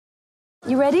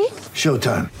You ready?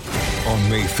 Showtime. On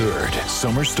May 3rd,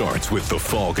 summer starts with The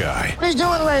Fall Guy. Let's do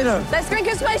it later. Let's drink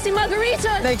a spicy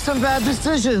margarita. Make some bad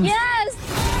decisions. Yes!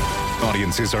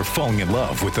 Audiences are falling in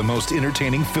love with the most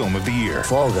entertaining film of the year.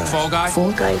 Fall Guy. Fall Guy?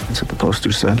 Fall guy. That's what the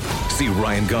poster said. See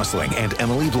Ryan Gosling and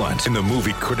Emily Blunt in the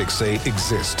movie critics say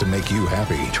exists to make you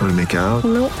happy. Trying to make it out?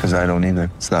 Nope. Because I don't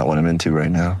either. It's not what I'm into right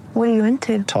now. What are you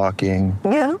into? Talking.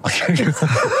 Yeah.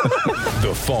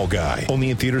 The Fall Guy.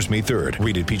 Only in theaters May 3rd.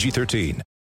 Rated PG-13.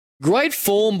 Great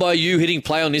form by you hitting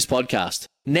play on this podcast.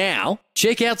 Now,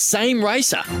 check out Same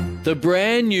Racer, the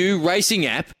brand new racing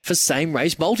app for same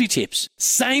race multi-tips.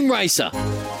 Same Racer.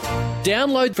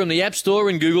 Download from the App Store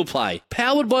and Google Play.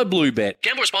 Powered by Bluebet.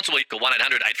 Gamble responsibly. Call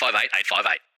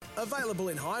 1-800-858-858. Available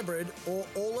in hybrid or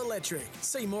all electric.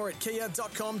 See more at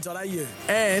kia.com.au.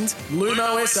 And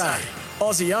Lumo SA,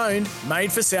 Aussie owned,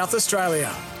 made for South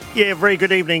Australia. Yeah, very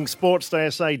good evening, Sports Day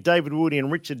SA. David Woody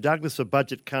and Richard Douglas of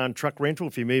Budget Car and Truck Rental.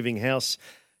 If you're moving house,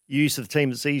 use of the team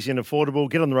that's easy and affordable.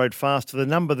 Get on the road fast. For the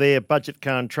number there, Budget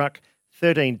Car and Truck,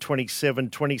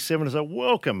 132727. So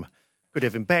welcome. Good to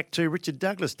have him back too. Richard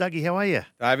Douglas. Dougie, how are you?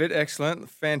 David, excellent.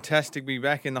 Fantastic to be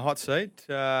back in the hot seat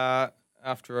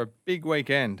after a big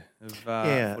weekend of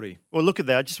footy. Well, look at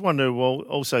that. I just wanted to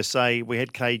also say we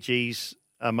had KG's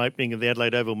opening of the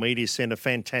Adelaide Oval Media Centre.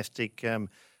 Fantastic.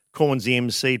 Corns the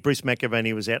MC. Bruce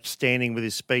McAvaney was outstanding with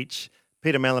his speech.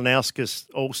 Peter Malinauskas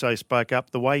also spoke up.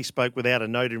 The way he spoke without a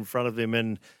note in front of him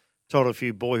and told a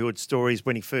few boyhood stories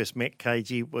when he first met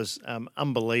KG was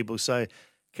unbelievable. So,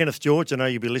 Kenneth George, I know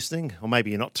you'll be listening, or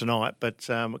maybe you're not tonight, but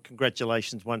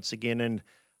congratulations once again. And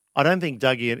I don't think,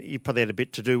 Dougie, you probably had a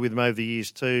bit to do with him over the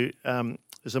years too.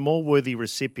 There's a more worthy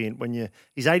recipient when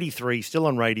he's 83, still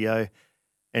on radio,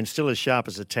 and still as sharp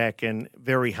as a tack, and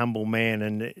very humble man,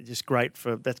 and just great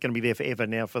that's going to be there forever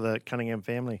now for the Cunningham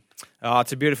family. Oh,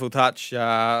 it's a beautiful touch.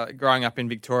 Growing up in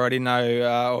Victoria, I didn't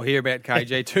know or hear about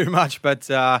KG too much, but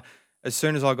as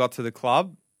soon as I got to the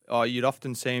club, you'd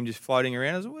often see him just floating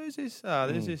around. I was like, where's this?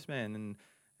 There's this man. And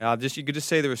you could just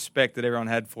see the respect that everyone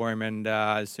had for him. And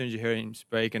as soon as you heard him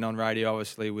speak, and on radio,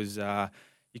 obviously, was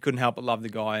you couldn't help but love the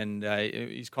guy and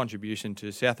his contribution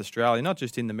to South Australia, not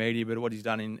just in the media, but what he's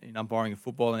done in umpiring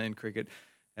football and in cricket.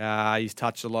 He's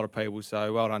touched a lot of people,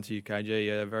 so well done to you,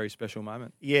 KG. A very special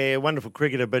moment. Yeah, wonderful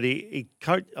cricketer, but he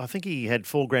coached, I think he had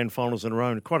 4 grand finals in a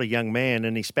row, and quite a young man,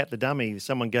 and he spat the dummy.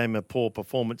 Someone gave him a poor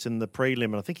performance in the prelim,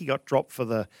 and I think he got dropped for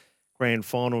the grand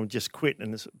final and just quit,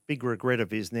 and it's a big regret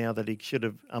of his now that he should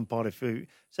have umpired a few.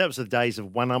 So that was the days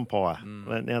of one umpire.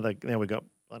 Now we've got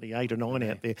bloody 8 or 9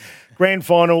 out there. Grand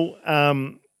final,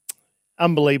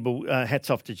 unbelievable. Hats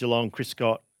off to Geelong, Chris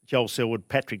Scott, Joel Selwood,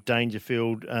 Patrick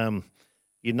Dangerfield.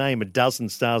 You name a dozen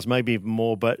stars, maybe even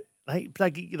more, but they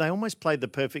almost played the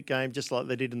perfect game, just like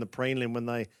they did in the prelim when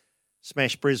they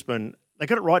smashed Brisbane. They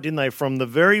got it right, didn't they, from the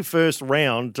very first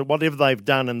round to whatever they've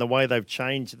done and the way they've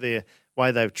changed their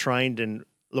way they've trained and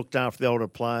looked after the older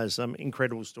players.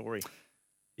 Incredible story.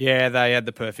 Yeah, they had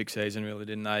the perfect season, really,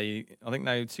 didn't they? I think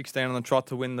they had 16 on the trot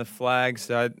to win the flag,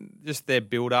 so just their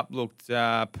build-up looked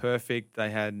perfect. They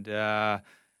had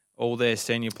all their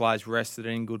senior players rested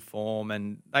in good form,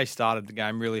 and they started the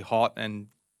game really hot, and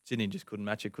Sydney just couldn't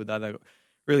match it, could they? They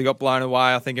really got blown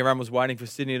away. I think everyone was waiting for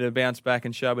Sydney to bounce back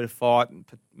and show a bit of fight.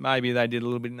 Maybe they did a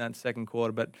little bit in that second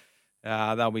quarter, but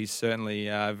they'll be certainly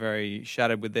very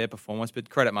shattered with their performance. But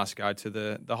credit must go to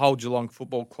the whole Geelong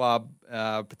Football Club,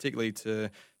 particularly to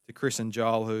Chris and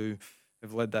Joel, who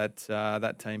have led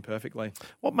that team perfectly.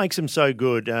 What makes them so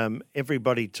good?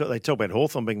 Everybody they talk about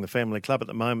Hawthorn being the family club at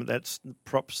the moment. That's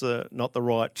props not the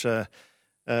right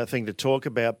thing to talk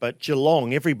about. But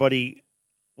Geelong, everybody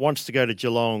wants to go to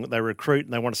Geelong. They recruit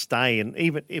and they want to stay. And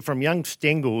even from young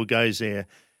Stengel, who goes there,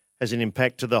 has an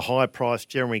impact to the high-priced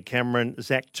Jeremy Cameron,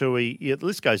 Zach Tui. Yeah, the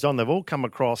list goes on. They've all come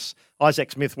across.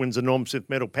 Isaac Smith wins the Norm Smith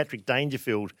medal. Patrick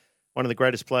Dangerfield, one of the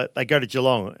greatest players. They go to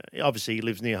Geelong. Obviously, he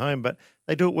lives near home, but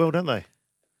they do it well, don't they?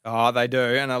 Oh, they do.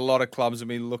 And a lot of clubs will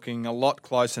be looking a lot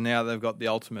closer now they've got the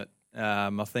ultimate.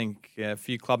 I think a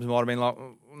few clubs might have been like,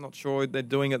 I'm not sure they're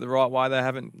doing it the right way. They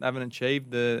haven't achieved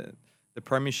the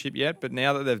premiership yet, but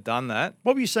now that they've done that.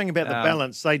 What were you saying about the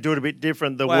balance? They do it a bit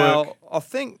different, work? I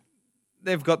think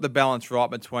they've got the balance right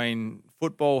between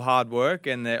football, hard work,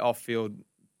 and their off-field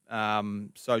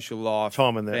social life,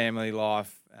 time and family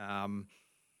life,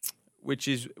 which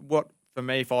is what, for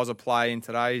me, if I was a player in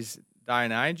today's day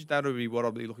and age, that would be what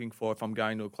I'd be looking for if I'm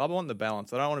going to a club. I want the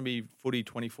balance. I don't want to be footy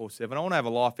 24/7. I want to have a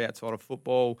life outside of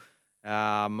football.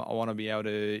 I want to be able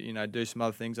to, do some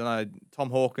other things. I know Tom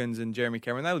Hawkins and Jeremy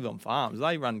Cameron, they live on farms.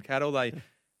 They run cattle. They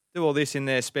do all this in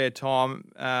their spare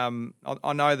time.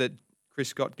 I know that Chris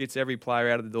Scott gets every player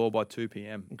out of the door by 2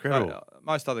 p.m. Incredible. So,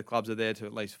 most other clubs are there to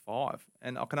at least 5.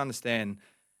 And I can understand,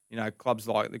 clubs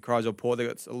like the Crows or Port, they've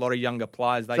got a lot of younger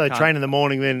players. They train in the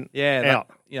morning, then out.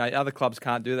 Other clubs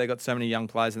can't do. They've got so many young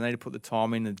players and they need to put the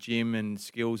time in the gym and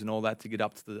skills and all that to get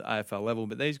up to the AFL level.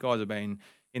 But these guys have been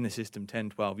in the system 10,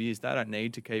 12 years. They don't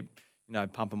need to keep,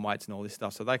 pumping weights and all this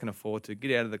stuff. So they can afford to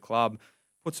get out of the club,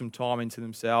 put some time into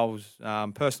themselves,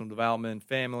 personal development,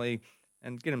 family,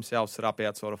 and get themselves set up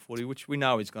outside of footy, which we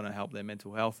know is going to help their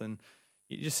mental health. And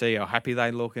you just see how happy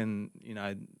they look and,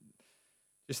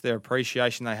 just their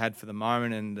appreciation they had for the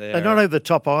moment. And they're not over the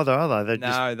top either, are they?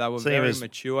 They were very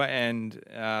mature and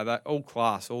they all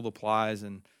class, all the players,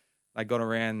 and they got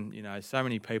around, so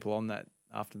many people on that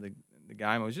after the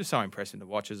game. It was just so impressive to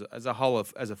watch as a whole,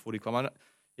 as a footy club.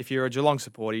 If you're a Geelong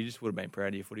supporter, you just would have been proud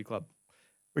of your footy club.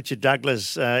 Richard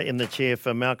Douglas in the chair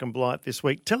for Malcolm Blight this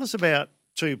week. Tell us about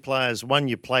two players. One,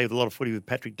 you played a lot of footy with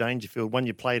Patrick Dangerfield. One,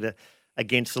 you played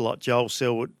against a lot, Joel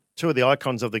Selwood. Two of the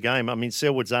icons of the game. I mean,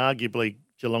 Selwood's arguably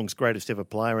Geelong's greatest ever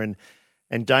player,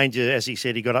 and Danger, as he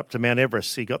said, he got up to Mount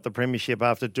Everest. He got the premiership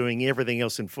after doing everything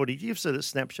else in footy. Do you have a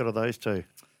snapshot of those two?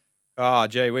 Oh,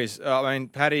 gee whiz. I mean,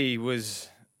 Paddy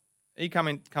he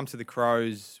come to the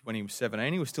Crows when he was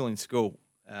 17. He was still in school.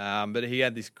 But he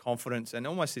had this confidence and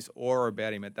almost this aura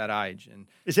about him at that age. And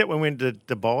is that when we went to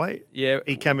Dubai? Yeah.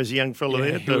 He came as a young fella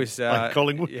there like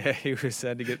Collingwood? Yeah, he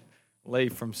had to get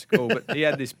leave from school. But he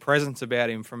had this presence about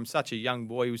him from such a young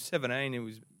boy. He was 17. He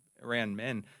was around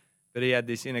men. But he had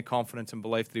this inner confidence and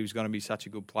belief that he was going to be such a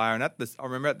good player. And I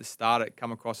remember at the start it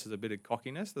come across as a bit of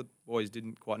cockiness. The boys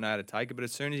didn't quite know how to take it. But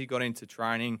as soon as he got into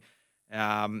training,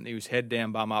 he was head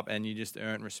down, bum up, and you just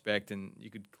earned respect. And you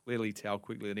could clearly tell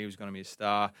quickly that he was going to be a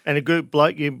star. And a good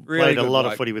bloke. You really played a lot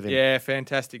of footy with him. Yeah,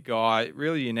 fantastic guy.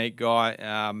 Really unique guy.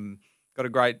 Got a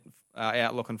great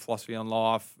outlook and philosophy on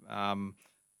life.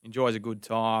 Enjoys a good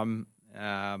time.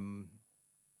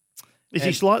 Is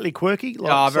he slightly quirky?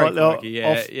 Very quirky.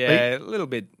 Yeah, a little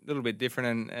bit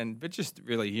different, but just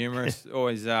really humorous.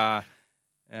 Always up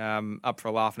for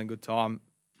a laugh and a good time.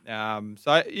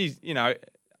 So he's,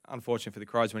 unfortunate for the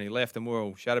Crows when he left, and we're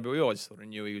all shattered. But we always sort of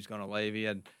knew he was going to leave. He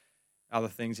had other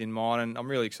things in mind, and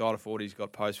I'm really excited for what he's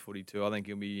got post footy too. I think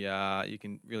he'll be. You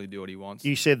can really do what he wants.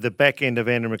 You said the back end of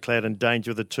Andrew McLeod and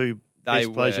Danger were the two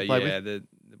best players you played with. Yeah,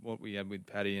 what we had with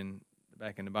Paddy and the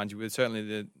back end of Bungie were certainly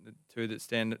the two that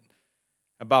stand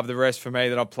above the rest for me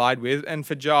that I've played with. And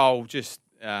for Joel, just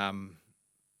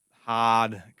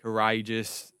hard,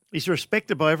 courageous. He's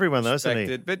respected by everyone, though, isn't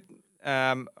he? But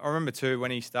I remember, too,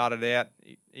 when he started out,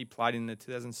 he played in the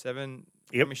 2007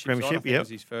 Premiership. I think it was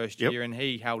his first year, and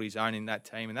he held his own in that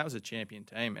team, and that was a champion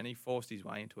team, and he forced his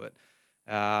way into it.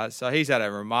 So he's had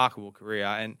a remarkable career.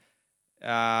 And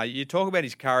you talk about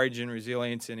his courage and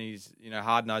resilience and his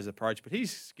hard-nosed approach, but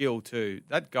his skill, too.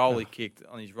 That goal he kicked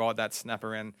on his right, that snap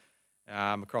around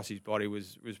across his body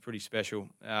was pretty special.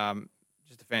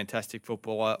 Just a fantastic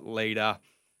footballer, leader,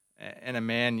 and a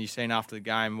man you've seen after the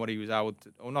game what he was able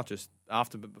to, or not just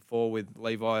after, but before with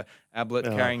Levi Ablett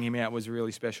carrying him out was a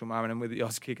really special moment. And with the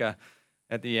Oz kicker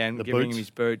at the end, giving him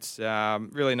his boots,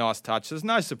 really nice touch. There's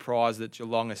no surprise that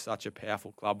Geelong is such a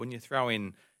powerful club. When you throw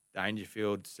in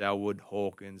Dangerfield, Selwood,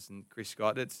 Hawkins and Chris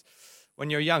Scott, it's when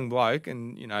you're a young bloke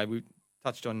and, we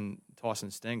touched on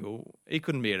Tyson Stengel. He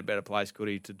couldn't be at a better place, could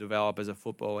he, to develop as a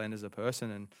footballer and as a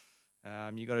person.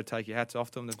 And you got to take your hats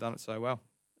off to them. They've done it so well.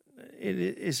 It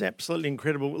is absolutely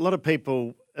incredible. A lot of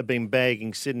people have been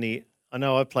bagging Sydney. I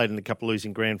know I've played in a couple of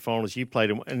losing grand finals. You played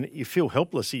in, and you feel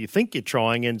helpless. You think you're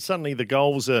trying, and suddenly the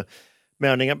goals are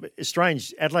mounting up. It's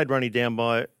strange. Adelaide were only down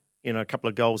by a couple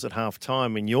of goals at half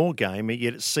time in your game,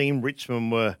 yet it seemed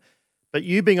Richmond were. But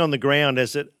you being on the ground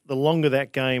the longer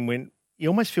that game went, you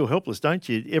almost feel helpless, don't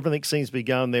you? Everything seems to be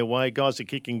going their way. Guys are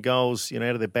kicking goals, out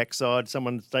of their backside.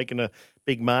 Someone's taken a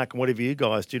big mark, and whatever you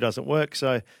guys do doesn't work.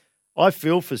 So I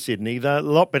feel for Sydney. They're a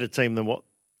lot better team than what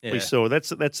we saw.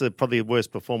 That's probably the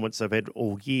worst performance they've had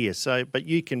all year. So, but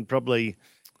you can probably,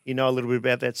 a little bit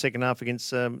about that second half against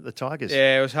the Tigers.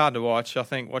 Yeah, it was hard to watch. I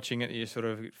think watching it, you sort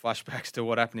of get flashbacks to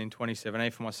what happened in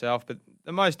 2017 for myself. But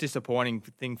the most disappointing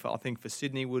thing for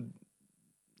Sydney would,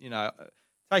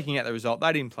 taking out the result,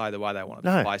 they didn't play the way they wanted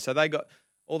to play. So they got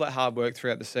all that hard work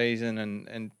throughout the season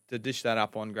and to dish that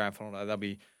up on grand final day, they'll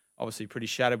be obviously pretty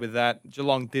shattered with that.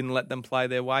 Geelong didn't let them play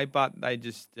their way, but they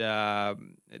just got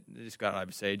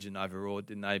over siege and overawed,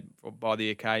 didn't they, by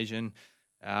the occasion.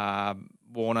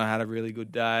 Warner had a really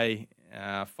good day.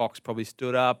 Fox probably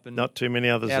stood up. And not too many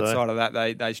others, outside of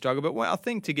that, they struggled. But I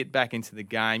think to get back into the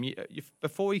game,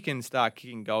 before you can start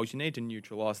kicking goals, you need to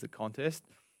neutralise the contest.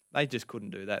 They just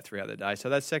couldn't do that throughout the day. So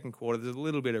that second quarter, there's a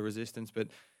little bit of resistance, but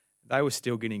they were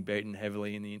still getting beaten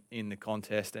heavily in the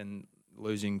contest and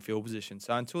losing field position.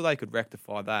 So until they could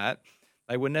rectify that,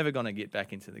 they were never going to get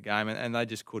back into the game, and they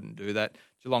just couldn't do that.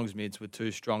 Geelong's mids were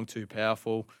too strong, too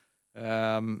powerful,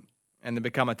 and they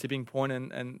become a tipping point.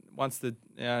 And once the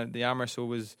arm wrestle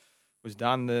was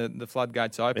done, the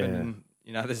floodgates opened. And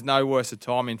there's no worse a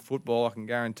time in football, I can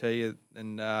guarantee you,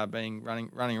 than being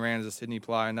running around as a Sydney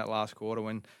player in that last quarter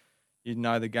when you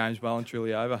know the game's well and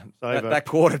truly over. That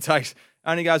quarter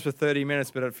only goes for 30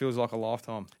 minutes, but it feels like a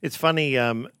lifetime. It's funny.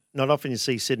 Not often you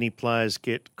see Sydney players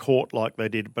get caught like they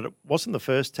did, but it wasn't the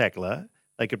first tackler.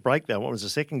 They could break that. What was the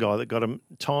second guy that got him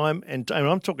time? And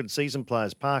I'm talking seasoned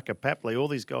players, Parker, Papley, all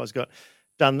these guys got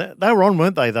done that. They were on,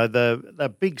 weren't they, though?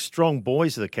 The big, strong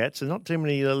boys of the Cats. There's not too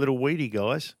many little weedy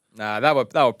guys. No, they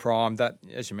were primed. That,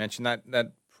 as you mentioned,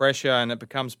 that pressure, and it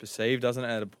becomes perceived, doesn't it,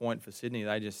 at a point for Sydney.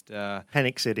 They just...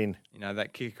 panic set in.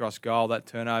 That kick across goal, that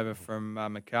turnover from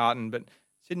McCartan. But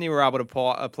Sydney were able to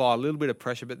apply a little bit of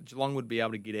pressure, but Geelong would be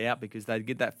able to get out because they'd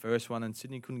get that first one, and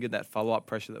Sydney couldn't get that follow-up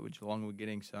pressure that Geelong were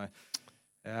getting. So,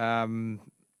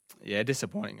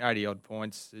 disappointing. 80-odd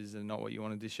points is not what you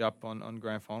want to dish up on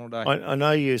grand final day. I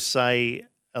know you say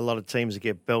a lot of teams that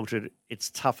get belted, it's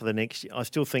tougher the next year. I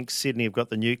still think Sydney have got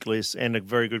the nucleus and a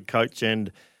very good coach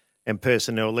and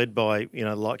personnel led by,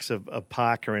 likes of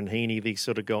Parker and Heaney, these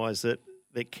sort of guys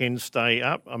that can stay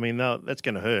up. I mean, that's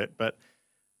going to hurt, but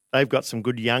they've got some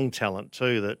good young talent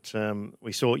too that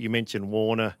we saw. You mentioned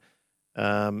Warner.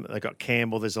 They got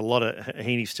Campbell. There's a lot of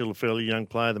Heaney's still a fairly young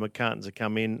player. The McCartans have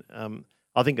come in.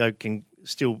 I think they can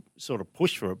still sort of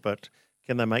push for it, but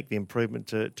can they make the improvement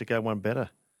to go one better?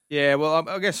 Yeah, well,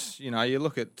 I guess, you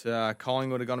look at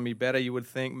Collingwood are going to be better. You would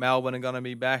think Melbourne are going to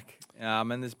be back.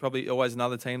 And there's probably always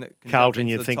another team that can Carlton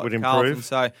you think would improve. Carlton,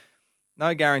 so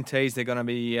no guarantees they're going to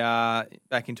be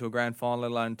back into a grand final,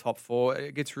 let alone top four.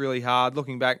 It gets really hard.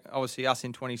 Looking back, obviously us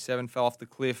in 27 fell off the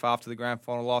cliff after the grand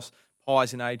final loss.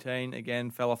 Pies in 18,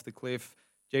 again, fell off the cliff.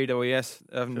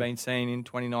 GWS haven't been seen in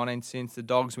 2019 since. The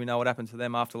Dogs, we know what happened to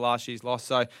them after last year's loss.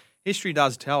 So history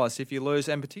does tell us if you lose,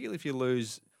 and particularly if you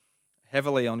lose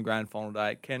heavily on grand final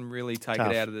day, it can really take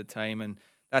it out of the team, and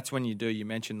that's when you do. You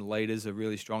mentioned the leaders are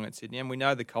really strong at Sydney, and we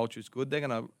know the culture is good. They're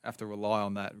going to have to rely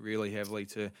on that really heavily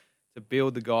to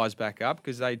build the guys back up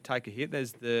because they take a hit.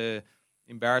 There's the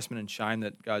embarrassment and shame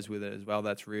that goes with it as well.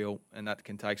 That's real, and that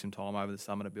can take some time over the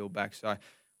summer to build back. So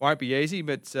won't be easy,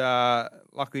 but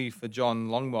luckily for John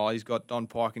Longmire, he's got Don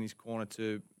Pike in his corner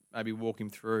to maybe walk him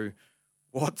through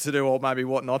what to do or maybe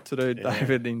what not to do,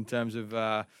 David, in terms of...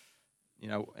 how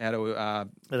to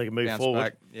they can move forward.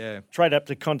 Back. Yeah. Trade up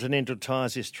to Continental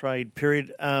Tires this trade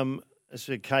period. It's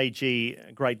a KG,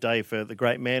 a great day for the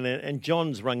great man. And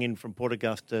John's rung in from Port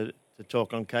Augusta to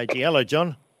talk on KG. Hello,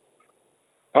 John.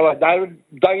 Hello, David.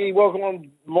 Dougie, welcome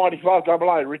on Mighty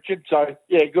 5AA, Richard. So,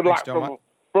 good luck John,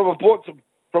 from a Port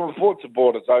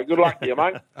supporter. So, good luck to you,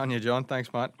 mate. On you, John.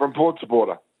 Thanks, mate. From Port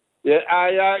supporter. Yeah,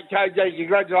 KG,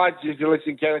 congratulations if you're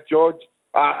listening, Kenneth George.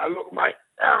 Look, mate,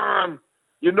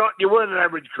 you weren't an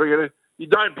average cricketer. You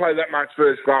don't play that much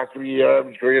first class when you're an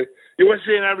average cricketer. You want to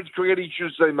see an average cricketer, you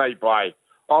should have seen me play.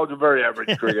 I was a very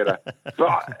average cricketer. He's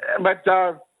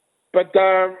a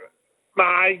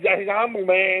humble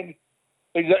man.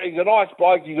 He's a nice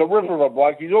bloke. He's a river of a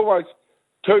bloke. He's always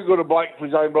too good a bloke for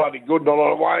his own bloody good in a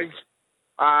lot of ways.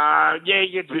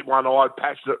 He gets a bit one-eyed,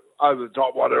 passionate, over the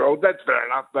top, whatever. That's fair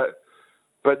enough. But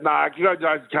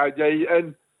congratulations, KG.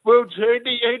 And well,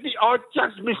 I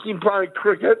just missed him playing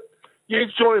cricket. You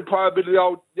saw him play a bit of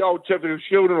the old Sheffield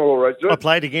Shield and all the rest of it. I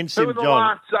played against him, John. In the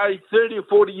last, 30 or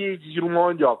 40 years, he's your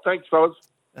mind job. Thanks,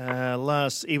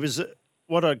 fellas. He was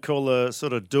what I'd call a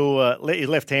sort of doer,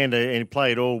 left-hander, and he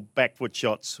played all back foot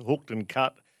shots, hooked and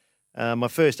cut. My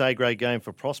first A-grade game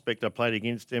for Prospect, I played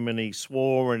against him, and he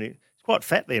swore, and he's quite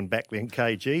fat back then,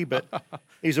 KG, but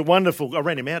he's a wonderful... I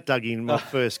ran him out, Dougie, in my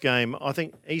first game. I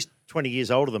think he's 20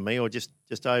 years older than me, or just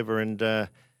over, and...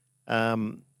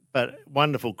 but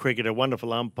wonderful cricketer,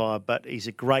 wonderful umpire, but he's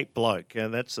a great bloke,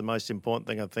 and that's the most important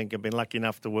thing, I think. I've been lucky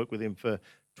enough to work with him for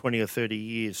 20 or 30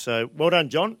 years. So well done,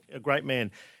 John, a great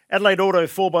man. Adelaide Auto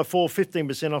 4x4,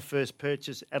 15% off first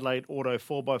purchase, Adelaide Auto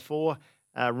 4x4.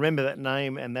 Remember that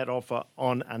name and that offer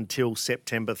on until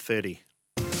September 30.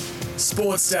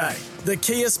 Sports Day. The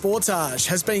Kia Sportage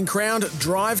has been crowned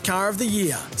Drive Car of the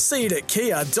Year. See it at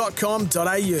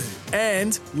kia.com.au.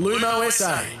 And Lumo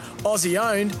SA. Aussie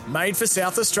owned, made for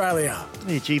South Australia.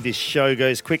 Yeah, gee, this show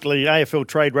goes quickly. AFL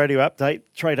Trade Radio Update.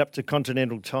 Trade up to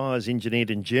Continental Tires,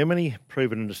 engineered in Germany,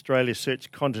 proven in Australia.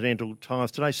 Search Continental Tires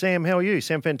today. Sam, how are you?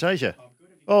 Sam Fantasia.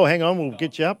 Oh, hang on. We'll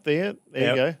get you up there. There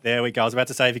you go. There we go. I was about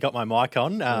to say if you got my mic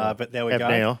on, but there we go.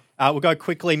 Now. We'll go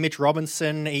quickly. Mitch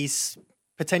Robinson, he's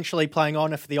potentially playing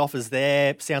on if the offer's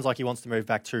there. Sounds like he wants to move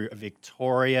back to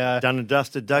Victoria. Done and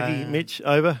dusted, Dougie, Mitch,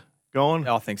 over, gone?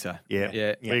 I think so.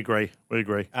 Yeah. We agree.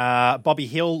 Bobby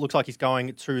Hill looks like he's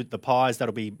going to the Pies.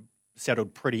 That'll be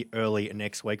settled pretty early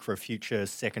next week for a future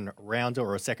second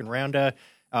rounder.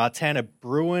 Tanner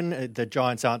Bruin, the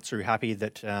Giants aren't too happy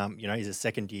that he's a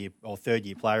second year or third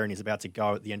year player and he's about to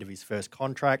go at the end of his first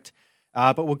contract.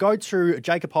 But we'll go to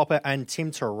Jacob Hopper and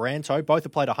Tim Taranto. Both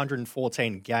have played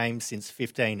 114 games since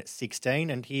 15-16.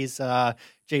 And here's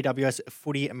GWS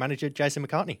footy manager Jason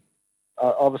McCartney.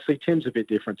 Obviously, Tim's a bit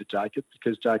different to Jacob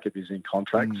because Jacob is in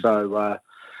contract. So,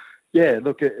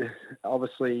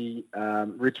 obviously,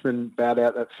 Richmond bowed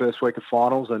out that first week of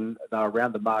finals and they're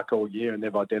around the mark all year and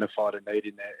they've identified a need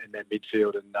in their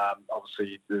midfield. And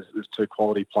obviously, there's two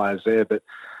quality players there. But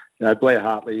Blair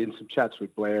Hartley, in some chats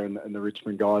with Blair and the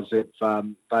Richmond guys, they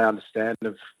understand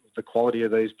of the quality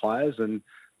of these players and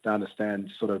they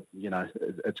understand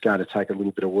it's going to take a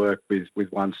little bit of work with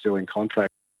one still in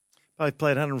contract. Both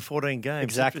played 114 games.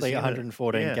 Exactly,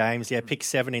 114 games. Yeah, pick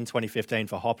 7 in 2015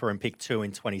 for Hopper and pick 2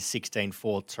 in 2016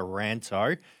 for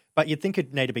Taranto. But you'd think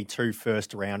it'd need to be 2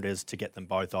 first-rounders to get them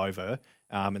both over.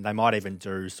 And they might even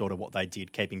do sort of what they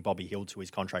did, keeping Bobby Hill to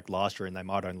his contract last year, and they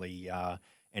might only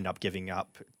end up giving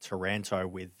up Taranto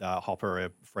with Hopper a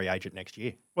free agent next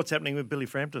year. What's happening with Billy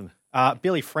Frampton?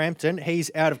 Billy Frampton, he's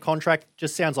out of contract.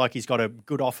 Just sounds like he's got a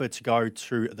good offer to go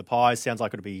to the Pies. Sounds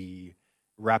like it'll be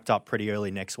wrapped up pretty early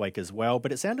next week as well.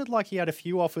 But it sounded like he had a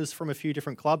few offers from a few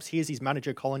different clubs. Here's his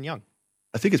manager, Colin Young.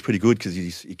 I think it's pretty good because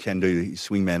he can do his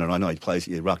swing man, and I know he plays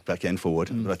ruck, back and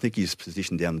forward, but I think he's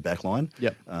positioned down the back line.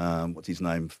 Yep. What's his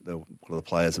name? One of the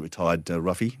players that retired,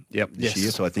 Ruffy, this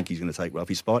year. So I think he's going to take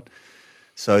Ruffy's spot.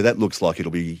 So that looks like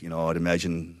it'll be, I'd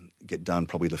imagine, get done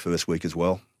probably the first week as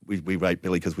well. We rate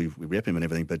Billy because we rep him and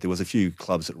everything, but there was a few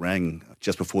clubs that rang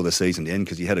just before the season ended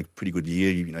because he had a pretty good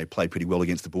year. He played pretty well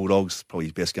against the Bulldogs, probably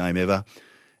his best game ever,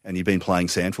 and he'd been playing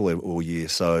Sandford all year.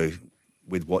 So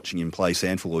with watching him play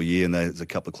Sandford all year, and there's a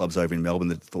couple of clubs over in Melbourne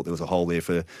that thought there was a hole there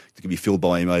that could be filled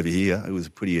by him over here. It was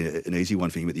an easy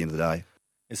one for him at the end of the day.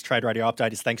 This Trade Radio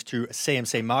update is thanks to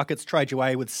CMC Markets. Trade your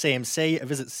way with CMC.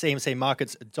 Visit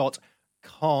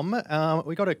cmcmarkets.com.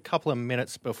 We got a couple of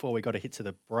minutes before we got to hit to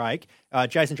the break.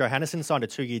 Jason Johannesson signed a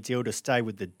 2-year deal to stay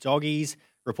with the Doggies.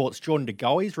 Reports Jordan De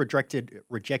Goey's rejected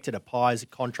a Pies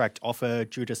contract offer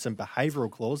due to some behavioural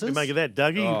clauses. What do you make of that,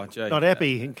 Dougie? Not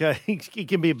happy. He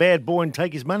can be a bad boy and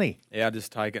take his money. Yeah, I'd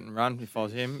just take it and run if I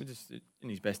was him. Just in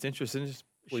his best interest and just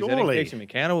Surely. keeps him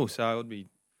accountable. So it would be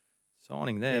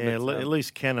signing there. Yeah, but, at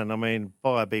least Cannon.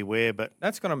 Buyer beware. But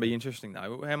that's going to be interesting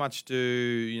though. How much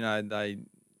do they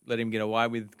let him get away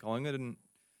with Collingwood? And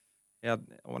I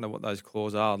wonder what those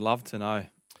clauses are. I'd love to know.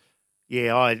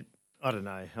 Yeah, I don't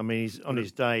know. I mean, on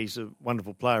his day, he's a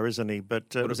wonderful player, isn't he?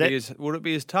 But would it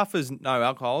be as tough as no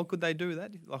alcohol? Could they do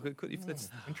that? If that's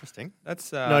interesting.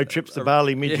 That's no trips to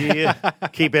Bali mid-year.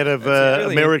 Keep out of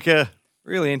America.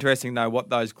 Really interesting, though, what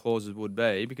those clauses would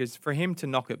be, because for him to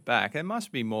knock it back, it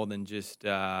must be more than just,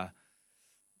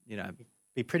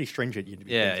 be pretty stringent. You'd be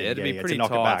thinking. It'd be pretty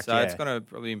tight. So it's going to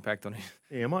probably impact on him.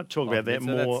 Yeah, I might talk about that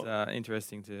more. That's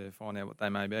interesting to find out what they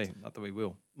may be. Not that we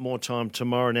will. More time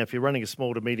tomorrow. Now, if you're running a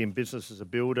small to medium business as a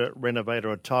builder, renovator,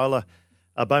 or tiler,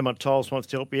 Beaumont Tiles wants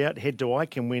to help you out. Head to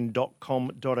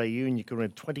iCanWin.com.au and you can win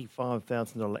a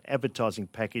 $25,000 advertising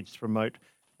package to promote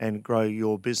and grow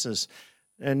your business.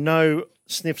 And no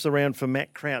sniffs around for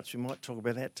Matt Crouch. We might talk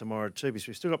about that tomorrow too, because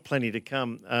we've still got plenty to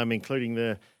come, including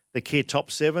the Kia Top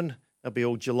 7. They'll be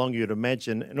all Geelong, you'd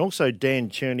imagine. And also Dan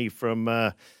Cherney from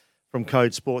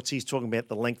Code Sports. He's talking about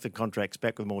the length of contracts.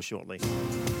 Back with more shortly.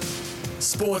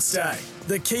 Sports Day.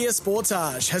 The Kia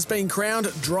Sportage has been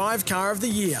crowned Drive Car of the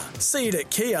Year. See it at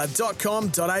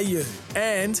kia.com.au.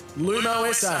 And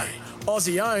Lumo SA,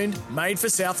 Aussie owned, made for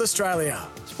South Australia.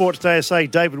 Sports Day SA,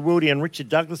 David Wildy and Richard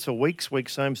Douglas for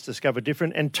Weeks Homes Discover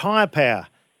Different. And Tyre Power,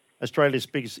 Australia's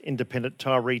biggest independent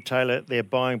tyre retailer. Their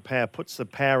buying power puts the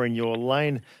power in your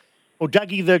lane. Well,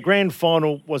 Dougie, the grand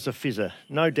final was a fizzer.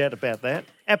 No doubt about that.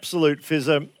 Absolute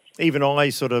fizzer. Even I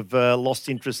sort of lost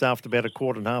interest after about a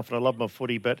quarter and a half, and I love my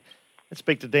footy. But let's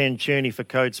speak to Dan Cherney for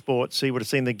Code Sports. He would have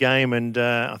seen the game, and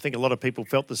I think a lot of people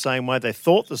felt the same way. They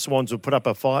thought the Swans would put up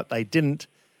a fight. They didn't.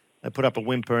 They put up a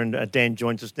whimper, and Dan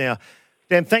joins us now.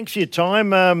 Dan, thanks for your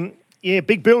time.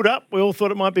 Big build-up. We all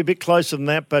thought it might be a bit closer than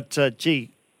that, but,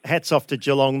 hats off to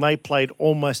Geelong. They played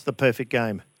almost the perfect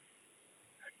game.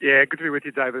 Yeah, good to be with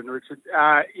you, David and Richard.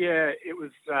 It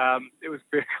was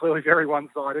clearly very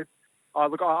one-sided.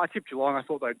 I tipped Geelong. I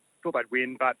thought they'd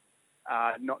win, but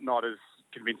not as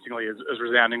convincingly, as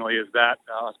resoundingly as that.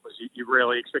 I suppose you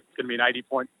rarely expect it's going to be an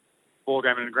 80-point ball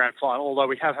game in a grand final, although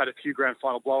we have had a few grand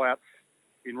final blowouts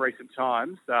in recent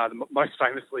times, most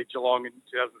famously Geelong in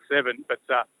 2007, but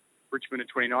Richmond in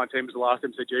 2019 was the last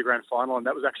MCG grand final, and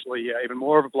that was actually even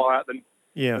more of a blowout than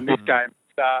this game.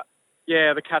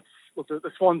 The Cats, look,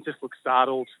 the Swans just looked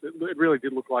startled. It really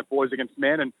did look like boys against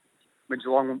men, and when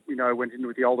Geelong, went in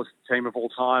with the oldest team of all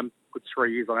time, good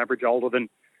 3 years on average older than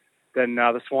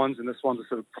the Swans, and the Swans are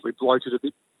sort of probably bloated a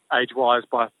bit age-wise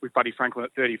with Buddy Franklin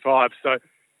at 35. So,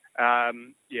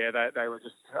 they were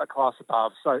just a class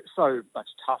above, so much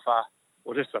tougher,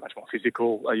 or just so much more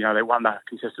physical. They won that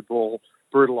contested ball,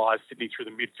 brutalised Sydney through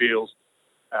the midfield.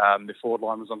 The forward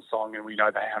line was on song, and we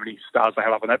know how many stars they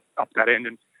have up that end.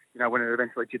 And when it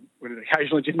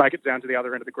occasionally did make it down to the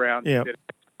other end of the ground, they did it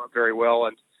very well.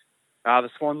 And the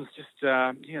Swans just,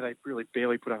 they really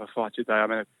barely put up a fight, did they? I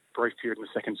mean, a brief period in the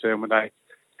second term when they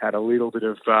had a little bit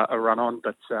of a run on,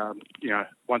 but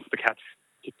once the Cats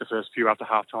kicked the first few after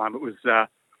half time, it was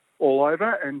all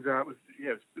over, and it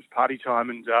was party time,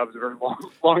 and it was a very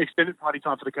long extended party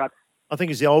time for the Cats. I think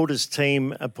it's the oldest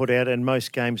team put out in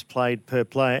most games played per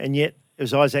player, and yet it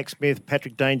was Isaac Smith,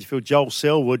 Patrick Dangerfield, Joel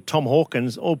Selwood, Tom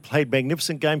Hawkins, all played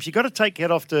magnificent games. You've got to take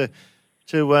that off to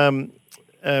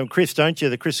Chris, don't you?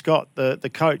 The Chris Scott,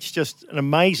 the coach, just an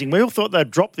amazing. We all thought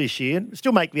they'd drop this year,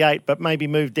 still make the 8, but maybe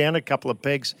move down a couple of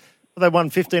pegs. They won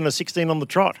 15 or 16 on the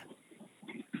trot.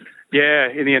 Yeah,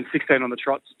 in the end, 16 on the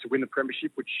trot to win the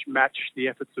premiership, which matched the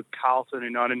efforts of Carlton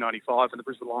in 1995 and the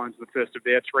Brisbane Lions in the first of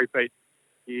their three-peat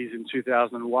years in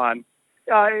 2001.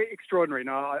 Extraordinary.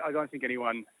 No, I don't think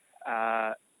anyone,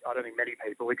 I don't think many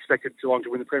people expected Geelong to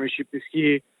win the premiership this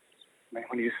year. I mean,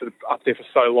 when you're sort of up there for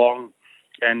so long,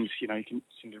 and you can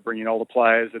seem to bring in older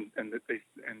players, and they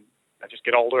just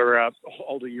get older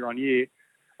year on year,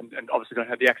 and obviously don't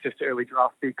have the access to early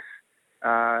draft picks.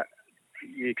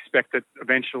 You expect that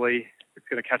eventually it's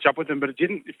going to catch up with them, but it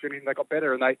didn't. If anything, they got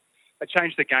better, and they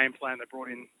changed their game plan.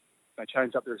 They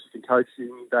changed up their assistant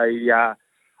coaching. I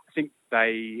think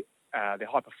their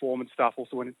high performance stuff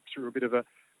also went through a bit of a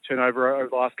turnover over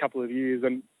the last couple of years,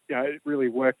 and it really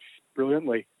worked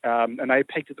brilliantly. And they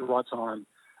peaked at the right time.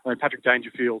 I mean, Patrick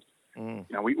Dangerfield, we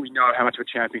know how much of a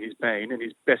champion he's been, and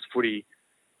his best footy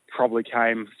probably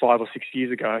came 5 or 6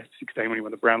 years ago. 16 when he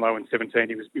won the Brownlow, and 17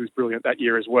 he was brilliant that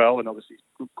year as well, and obviously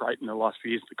great in the last few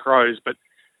years for the Crows. But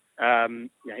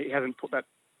he hasn't put that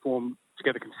form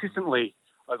together consistently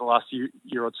over the last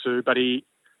year or two. But he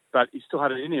still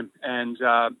had it in him, and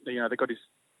they got his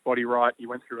body right. He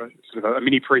went through a sort of a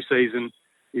mini pre-season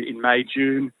in May,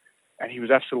 June. And he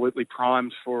was absolutely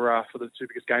primed for the two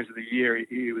biggest games of the year.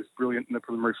 He was brilliant in the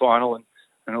preliminary final and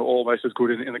almost as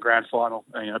good in the grand final.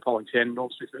 Polling 10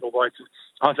 Norm Smith medal votes.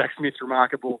 Isaac Smith,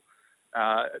 remarkable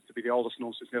to be the oldest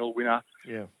Norm Smith medal winner.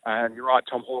 Yeah. And you're right,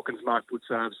 Tom Hawkins, Mark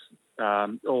Butsaves,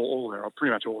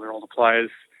 pretty much all their older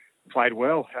players played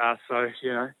well.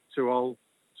 Too old,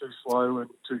 too slow, and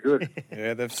too good.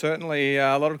 Yeah, they've certainly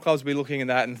a lot of clubs will be looking at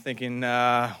that and thinking,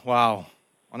 wow.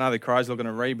 I know the Crows are looking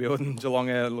to rebuild, and Geelong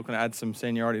are looking to add some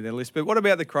seniority to their list. But what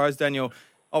about the Crows, Daniel?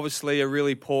 Obviously, a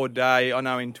really poor day. I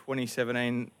know in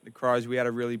 2017, the Crows, we had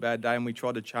a really bad day, and we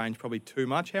tried to change probably too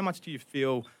much. How much do you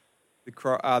feel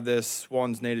the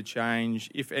Swans need to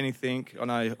change, if anything? I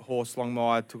know Horst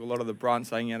Longmire took a lot of the brunt,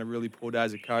 saying he had a really poor day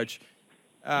as a coach.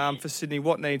 For Sydney,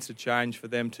 what needs to change for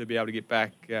them to be able to get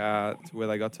back to where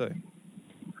they got to?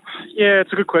 Yeah,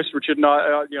 it's a good question, Richard. And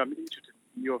I'm interested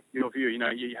in your view.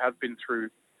 You have been through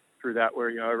that where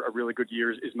a really good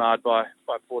year is marred by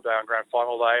a poor day on grand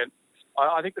final day, and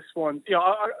I think the Swans.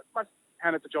 I must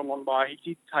hand it to John Longmire.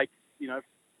 He did take pretty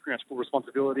much full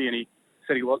responsibility, and he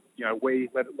said we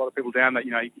let a lot of people down. That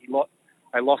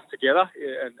they lost together,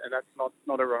 and that's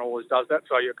not everyone always does that.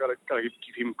 So you've got to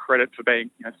give him credit for being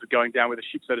sort of going down with the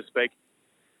ship, so to speak.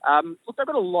 Look, they've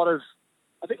got a lot of.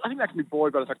 I think they can be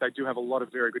buoyed by the fact they do have a lot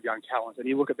of very good young talent. And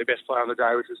you look at their best player on the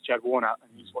day, which was Chad Warner, and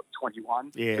he's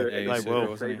 21. Yeah, they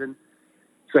will. Season.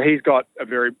 So he's got a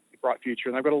very bright future,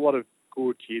 and they've got a lot of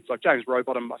good kids. Like James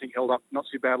Rowbottom, I think held up not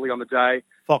too badly on the day.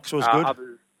 Fox was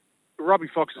good. Robbie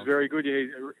Fox is very good.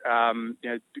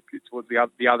 Towards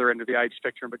the other end of the age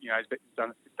spectrum, but he's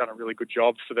done a really good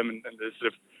job for them, and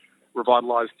sort of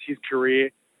revitalised his career.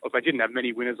 Look, they didn't have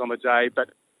many winners on the day, but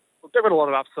they've got a lot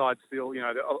of upside still.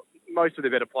 Most of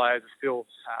their better players are still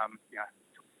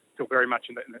very much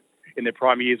in their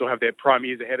prime years or have their prime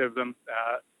years ahead of them.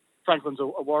 Franklin's a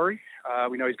worry.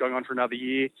 We know he's going on for another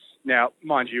year. Now,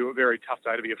 mind you, a very tough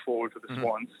day to be a forward for the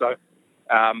Swans. So,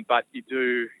 but you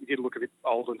did look a bit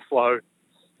old and slow,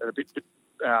 and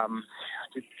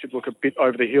should look a bit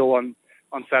over the hill on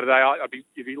Saturday.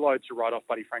 You'd be loath to write off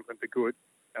Buddy Franklin for good,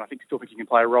 and I still think he can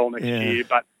play a role next year.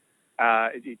 But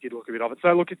he did look a bit of it.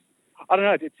 So look, I don't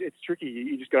know. It's tricky.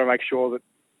 You just got to make sure that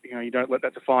you don't let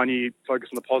that define you. Focus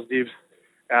on the positives.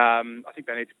 I think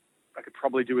they could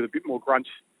probably do with a bit more grunt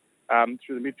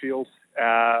through the midfield,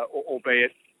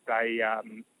 albeit they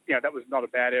that was not a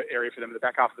bad area for them in the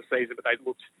back half of the season, but they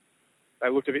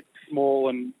looked a bit small,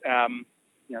 and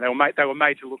they were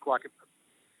made to look like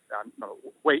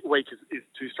weak is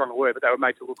too strong a word, but they were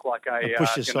made to look like a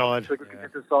pusher side. Side,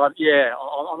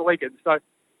 on the weekend. So,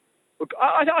 look,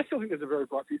 I still think there's a very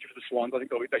bright future for the Swans. I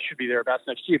think they should be thereabouts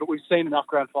next year, but we've seen enough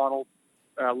grand final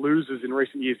losers in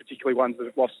recent years, particularly ones that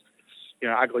have lost,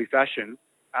 ugly fashion,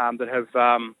 that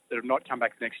have not come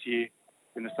back next year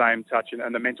in the same touch,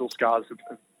 and the mental scars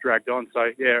have dragged on.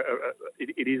 So,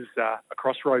 it is a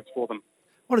crossroads for them.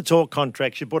 I want to talk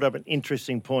contracts. You brought up an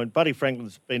interesting point. Buddy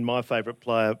Franklin's been my favourite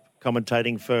player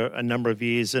commentating for a number of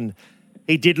years, and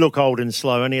he did look old and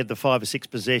slow. Only had the 5 or 6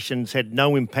 possessions, had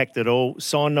no impact at all,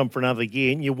 signed on for another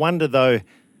year. And you wonder, though,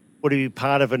 would he be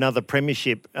part of another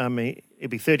premiership? He'll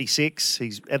be 36.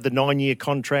 He's had the 9-year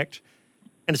contract.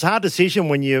 And it's a hard decision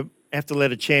when you have to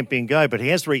let a champion go, but he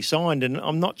has re-signed, and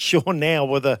I'm not sure now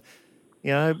whether,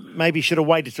 maybe he should have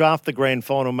waited till after the grand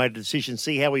final, made a decision,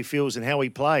 see how he feels and how he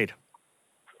played.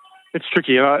 It's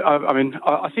tricky.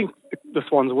 I think the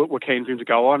Swans were keen for him to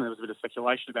go on. There was a bit of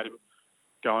speculation about him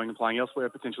going and playing elsewhere,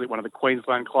 potentially at one of the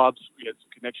Queensland clubs. We had some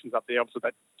connections up there, obviously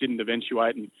that didn't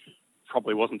eventuate, and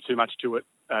probably wasn't too much to it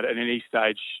at any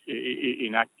stage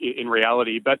in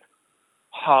reality. But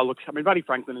look, Buddy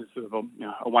Franklin is sort of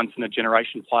a once in a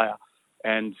generation player,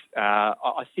 and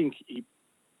I think he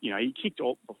kicked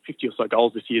 50 or so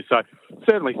goals this year, so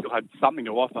certainly still had something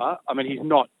to offer.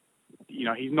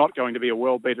 He's not going to be a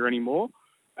world beater anymore.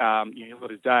 He'll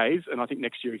got his days, and I think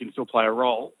next year he can still play a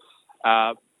role.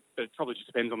 But it probably just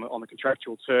depends on the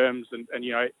contractual terms, and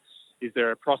is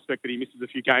there a prospect that he misses a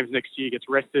few games next year, gets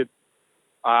rested?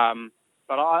 But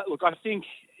I think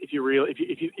if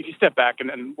you step back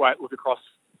and look across,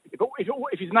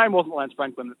 if his name wasn't Lance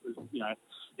Franklin, it was,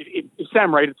 if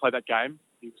Sam Reid had played that game,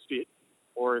 he was fit,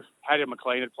 or if Paddy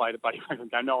McLean had played a Buddy Franklin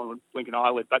game, no one would blink an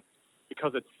eyelid. But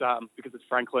because it's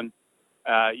Franklin,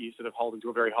 you sort of hold him to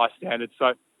a very high standard.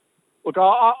 So, look,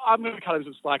 I'm going to cut him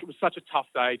some slack. It was such a tough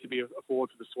day to be a forward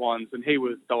for the Swans, and he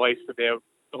was the least of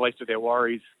their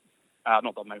worries.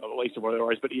 Not the least of their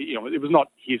worries, but it was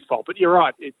not his fault. But you're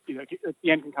right.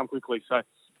 The end can come quickly, so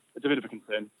it's a bit of a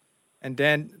concern. And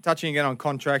Dan, touching again on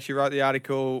contracts, you wrote the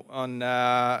article on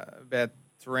about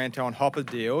Taranto and Hopper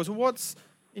deals.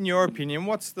 In your opinion,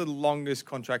 what's the longest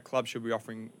contract club should be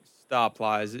offering star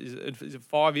players? Is it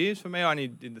 5 years for me? I only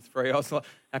did the 3. I was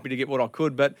happy to get what I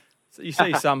could, but you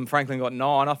see some Franklin got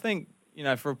 9. I think,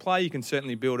 for a player, you can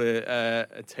certainly build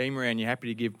a team around. You're happy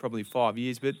to give probably 5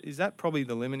 years, but is that probably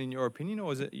the limit in your opinion, or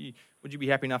would you be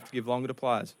happy enough to give longer to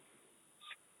players?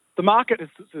 The market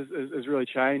has really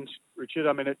changed, Richard.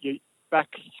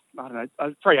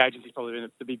 Free agency's probably been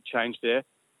the big change there.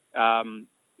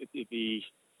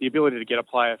 The ability to get a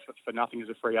player for nothing as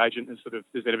a free agent is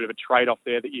there's been a bit of a trade-off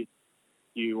there that you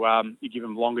give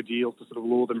them longer deals to sort of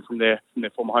lure them from their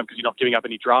former home because you're not giving up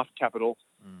any draft capital.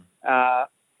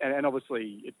 And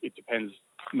obviously it depends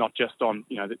not just on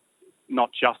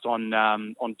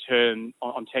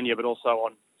tenure, but also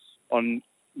on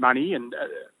money. And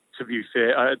to be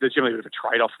fair, there's generally a bit of a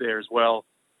trade-off there as well.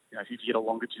 If you get a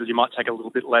longer deal, you might take a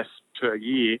little bit less per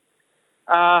year.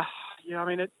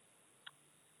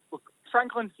 Look,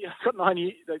 Franklin, got 9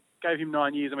 years. They gave him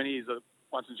 9 years. He's a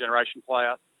once-in-a-generation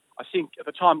player. I think at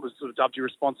the time it was sort of dubbed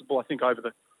irresponsible. I think over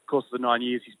the course of the 9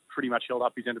 years, he's pretty much held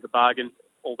up his end of the bargain,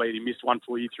 albeit he missed 1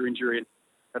 full year through injury and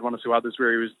had 1 or 2 others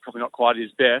where he was probably not quite at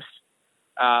his best.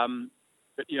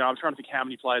 But, I'm trying to think how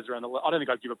many players around the league. I don't think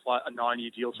I'd give a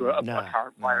 9-year deal to a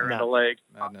current player around the league.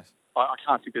 Madness. I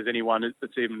can't think there's anyone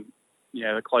that's even,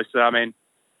 close to that.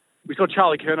 We saw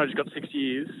Charlie Curnow just got 6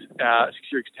 years,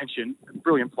 6-year extension.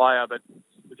 Brilliant player, but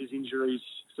with his injuries,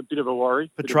 it's a bit of a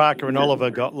worry. Petrarca and Oliver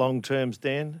got long terms,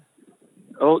 Dan.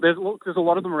 Oh, there's a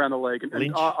lot of them around the league. And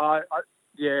Lynch?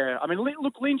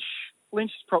 Look,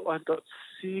 Lynch's probably got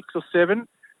 6 or 7.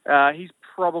 He's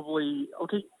probably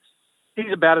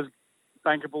he's about as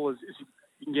bankable as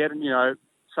you can get, and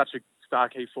such a star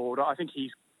key forward. I think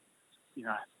he's,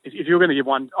 if you're going to give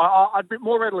one, I'd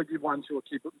more readily give one to a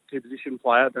key position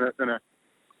player than a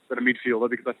midfielder,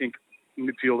 because I think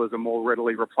midfielders are more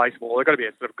readily replaceable. They've got to be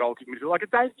a sort of goal-kicking midfielder.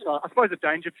 I suppose a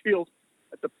Dangerfield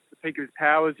at the peak of his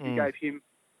powers, if you gave him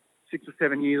 6 or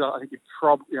 7 years, I think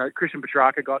Christian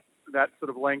Petrarca got that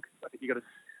sort of length. I think he got a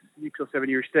 6 or 7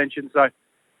 year extension. So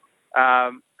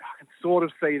I can sort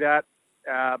of see that.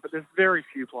 But there's very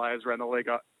few players around the league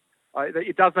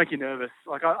it does make you nervous.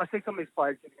 Like I see some of these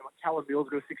players getting like Callum Mills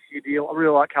got a 6-year deal. I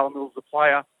really like Callum Mills as a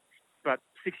player, but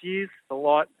 6 years, a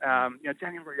lot.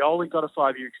 Daniel Rioli got a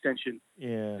 5-year extension.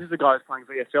 Yeah. This is a guy who's playing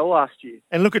VFL last year.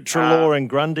 And look at Treloar and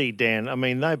Grundy, Dan. I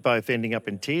mean, they're both ending up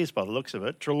in tears by the looks of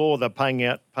it. Treloar, they're paying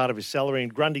out part of his salary,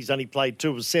 and Grundy's only played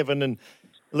 2 of 7, and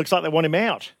it looks like they want him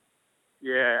out.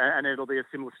 Yeah, and it'll be a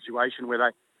similar situation where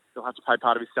they'll have to pay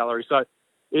part of his salary. So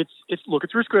it's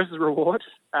risk versus reward.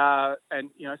 And,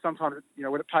 sometimes,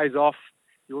 when it pays off,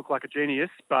 you look like a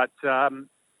genius, but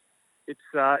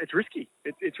it's risky.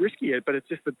 It's risky, but it's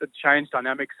just the change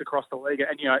dynamics across the league.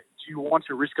 And, do you want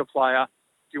to risk a player?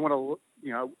 Do you want to,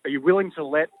 are you willing to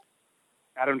let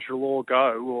Adam Treloar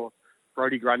go or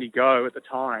Brodie Grundy go at the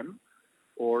time?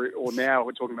 Or now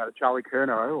we're talking about a Charlie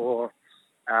Curnow or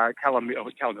Callum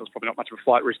Mills, probably not much of a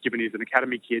flight risk given he's an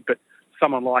academy kid, but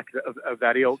someone like of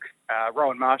that ilk.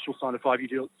 Rowan Marshall signed a 5-year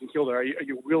deal at St Kilda. Are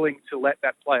you willing to let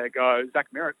that player go? Zach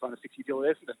Merritt signed a 6-year deal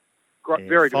at Essendon.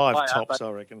 Very good 5 player, tops, I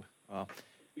reckon. Well,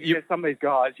 some of these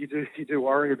guys, you do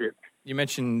worry a bit. You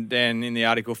mentioned, Dan, in the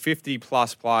article,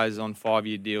 50-plus players on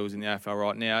 5-year deals in the AFL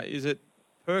right now. Is it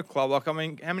per club? Like, I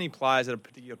mean, how many players at a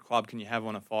particular club can you have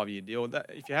on a 5-year deal?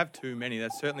 If you have too many,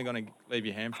 that's certainly going to leave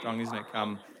you hamstrung, isn't it?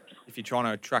 If you're trying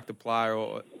to attract a player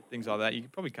or things like that, you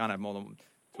probably can't have more than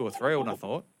 2 or 3, I wouldn't have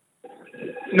thought.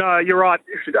 No, you're right.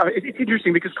 It's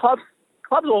interesting because clubs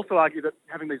also argue that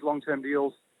having these long-term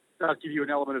deals does give you an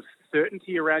element of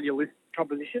certainty around your list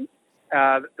composition,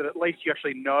 that at least you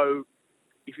actually know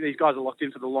if these guys are locked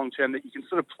in for the long term, that you can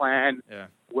sort of plan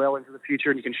well into the future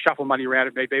and you can shuffle money around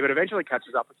if need be, but eventually it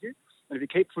catches up with you. And if you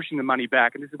keep pushing the money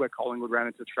back, and this is where Collingwood ran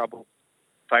into trouble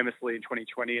famously in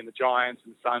 2020, and the Giants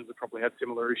and Suns have probably had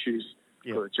similar issues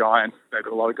for the Giants. They've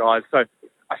got a lot of guys. So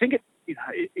I think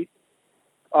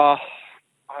I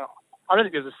don't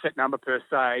think there's a set number per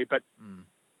se, but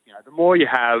the more you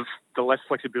have, the less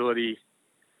flexibility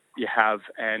you have,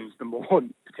 and the more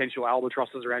potential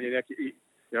albatrosses around your neck,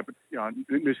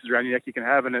 nooses around your neck you can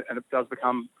have, and it does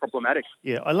become problematic.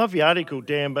 Yeah, I love the article,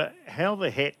 Dan, but how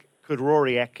the heck could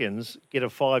Rory Atkins get a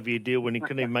 5-year deal when he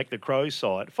couldn't even make the Crows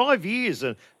side? 5 years,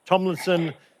 and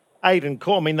Tomlinson, Aidan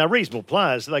Corr, I mean, they're reasonable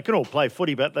players. They can all play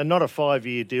footy, but they're not a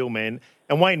 5-year deal, man.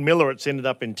 And Wayne Miller, it's ended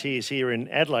up in tears here in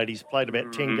Adelaide. He's played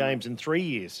about 10 games in 3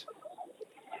 years.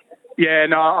 Yeah,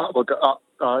 no, look,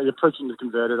 you're preaching to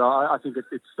converted. I think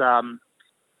it's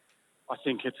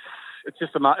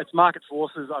just it's market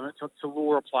forces. I mean, to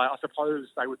lure a player, I suppose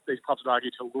these clubs would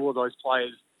argue to lure those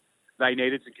players they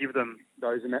needed to give them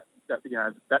those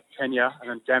that tenure. And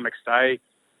then Dan McStay,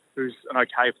 who's an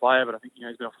okay player, but I think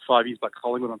he's been off for 5 years by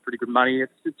Collingwood on pretty good money.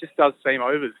 It just does seem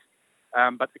overs.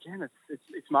 But again,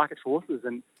 it's market forces,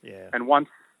 and once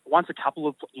a couple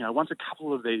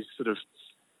of these sort of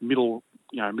middle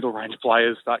range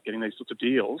players start getting these sorts of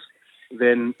deals,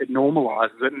 then it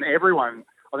normalises it, and everyone.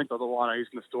 I think the line I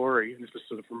used in the story, and this was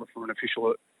sort of from an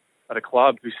official at a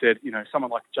club who said,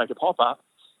 someone like Jacob Hopper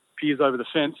peers over the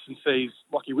fence and sees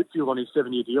Lachie Whitfield on his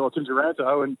 7-year deal, or Tim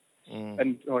Taranto, and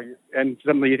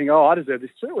suddenly you think, oh, I deserve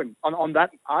this too, and on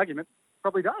that argument,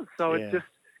 probably does. So it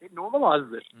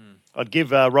normalises it. I'd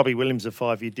give Robbie Williams a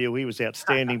 5-year deal. He was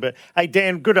outstanding. But, hey,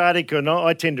 Dan, good article. And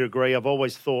I tend to agree. I've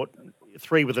always thought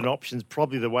 3 with an option's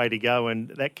probably the way to go, and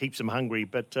that keeps them hungry.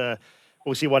 But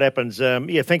we'll see what happens.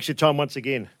 Thanks for your time once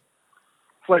again.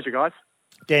 Pleasure, guys.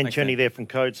 Dan Cheney there from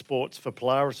Code Sports for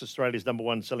Polaris, Australia's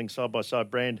 #1 selling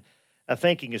side-by-side brand.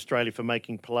 Thanking Australia for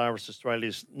making Polaris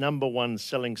Australia's #1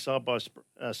 selling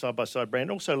side-by-side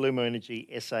brand. Also Lumo Energy,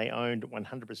 SA-owned,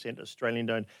 100%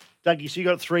 Australian-owned. Dougie, so you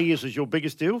got 3 years as your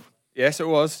biggest deal? Yes, it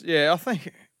was. Yeah, I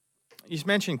think you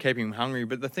mentioned keeping them hungry,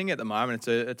 but the thing at the moment,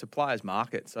 it's a player's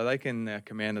market, so they can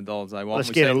command the dollars they want.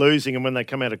 They're scared of losing them when they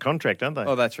come out of contract, aren't they?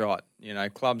 Oh, that's right.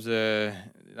 Clubs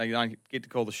they don't get to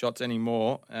call the shots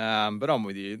anymore. But I'm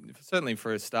with you. Certainly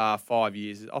for a star, 5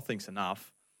 years, I think's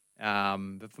enough.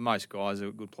 But for most guys who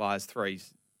are good players,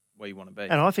 3's where you want to be.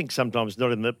 And I think sometimes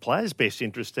not in the player's best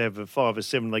interest to have a 5 or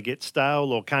 7 they get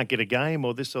stale or can't get a game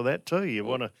or this or that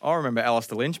too. I remember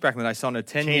Alistair Lynch back when they signed a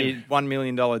 10-year, $1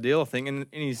 million deal, I think, and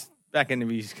in his back end of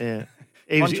his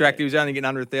contract, he was only getting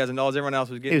under $1,000. Everyone else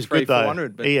was getting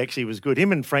 $300-400. He actually was good.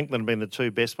 Him and Franklin have been the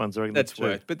 2 best ones, I reckon. That's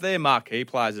worth. But they're marquee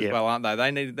players as well, aren't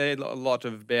they? They're a lot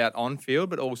about on-field,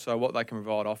 but also what they can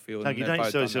provide off-field. You don't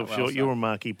sell yourself short. You're a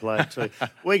marquee player too.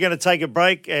 We're going to take a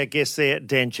break. Our guest there,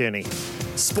 Dan Cheney.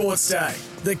 Sports Day.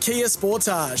 The Kia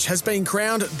Sportage has been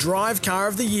crowned Drive Car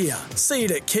of the Year. See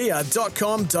it at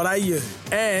kia.com.au.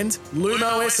 And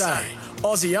Lumo SA.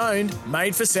 Aussie-owned,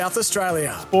 made for South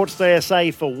Australia. Sports Day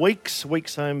SA for weeks.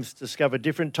 Weeks homes discover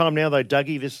different. Time now, though,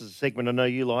 Dougie. This is a segment I know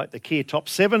you like. The Kia Top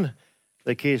 7.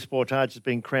 The Kia Sportage has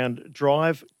been crowned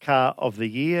Drive Car of the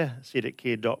Year. See it at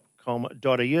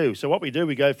kia.com.au. So what we do,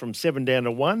 we go from 7 down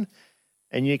to 1,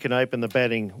 and you can open the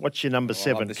batting. What's your number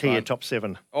 7, Kia one. top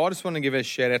 7? I just want to give a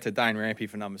shout out to Dane Rampy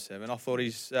for number 7. I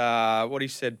thought what he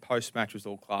said post-match was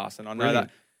all class, and I know that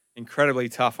incredibly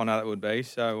tough, I know that would be.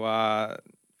 So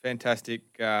fantastic,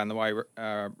 and the way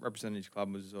represented his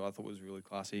club I thought was really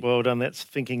classy. Well done. That's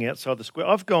thinking outside the square.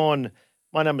 I've gone,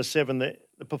 my number 7,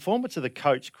 the performance of the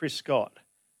coach, Chris Scott.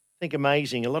 I think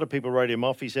amazing. A lot of people wrote him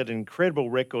off. He's had an incredible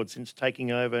record since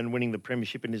taking over and winning the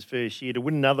premiership in his first year. To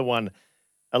win another one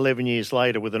 11 years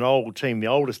later with an old team, the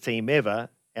oldest team ever,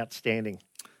 outstanding.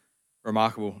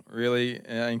 Remarkable. Really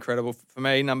incredible. For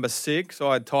me, number 6,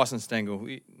 I had Tyson Stengel.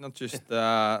 Not just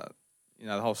the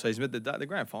whole season, but the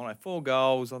grand final. 4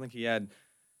 goals. I think he had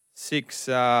 6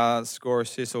 score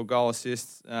assists or goal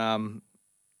assists from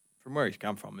where he's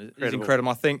come from. It's incredible.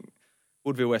 I think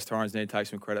Woodville West Torrens need to take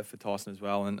some credit for Tyson as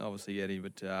well, and obviously Eddie,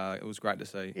 but it was great to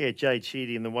see. Yeah, Jade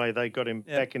Sheedy and the way they got him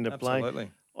back into play.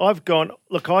 Absolutely. I've gone,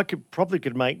 look, I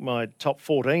could make my top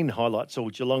 14 highlights all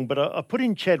Geelong, but I put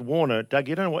in Chad Warner. Doug,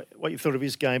 you don't know what you thought of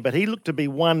his game, but he looked to be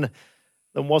one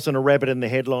that wasn't a rabbit in the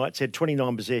headlights, had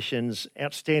 29 possessions,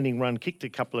 outstanding run, kicked a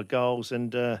couple of goals,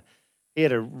 and he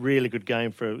had a really good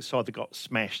game for a side that got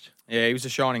smashed. Yeah, he was a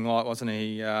shining light, wasn't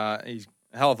he? He's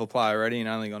a hell of a player already and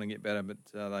only going to get better, but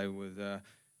they were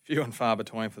few and far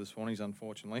between for the Swannies,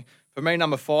 unfortunately. For me,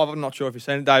 number 5, I'm not sure if you've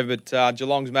seen it, David, but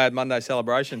Geelong's Mad Monday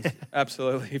celebrations.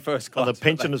 Absolutely first class. Oh, the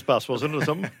pensioners' bus, wasn't it, or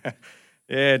something?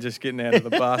 Yeah, just getting out of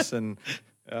the bus and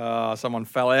someone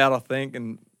fell out, I think,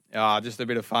 and just a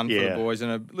bit of fun for the boys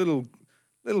and a little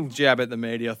jab at the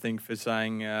media, I think, for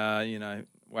saying,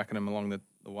 whacking them along the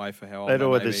way for how old They'd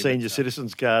all had the senior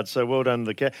citizens card, so well done to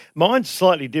the cat. Mine's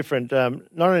slightly different. Not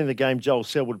only the game Joel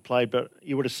Selwood played, but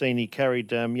you would have seen he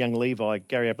carried young Levi,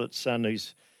 Gary Ablett's son,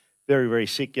 who's very, very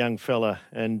sick young fella,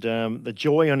 and the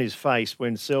joy on his face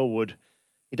when Selwood,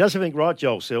 he does everything right,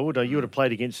 Joel Selwood. You would have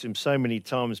played against him so many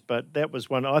times, but that was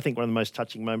one of the most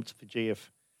touching moments for GF.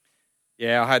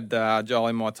 Yeah, I had Joel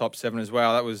in my top 7 as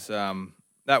well.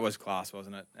 That was class,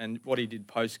 wasn't it? And what he did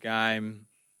post-game,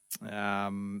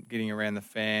 getting around the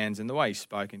fans and the way he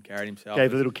spoke and carried himself.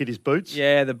 Gave the little kid his boots.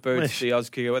 Yeah, the boots, the Oz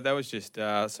kicker. That was just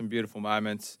some beautiful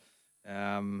moments.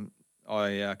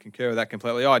 I concur with that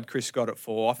completely. I had Chris Scott at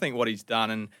 4. I think what he's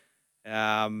done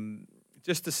and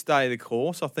just to stay the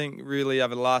course, I think really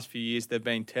over the last few years they've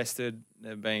been tested,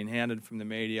 they've been hounded from the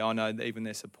media. I know that even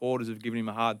their supporters have given him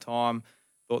a hard time,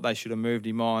 thought they should have moved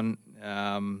him on.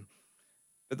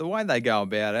 But the way they go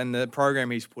about it and the program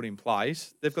he's put in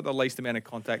place, they've got the least amount of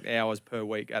contact hours per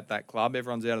week at that club.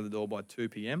 Everyone's out of the door by 2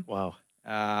 p.m. Wow.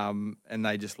 And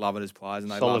they just love it as players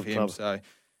and they Solid love him. club. So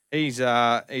he's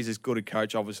as good a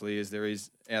coach, obviously, as there is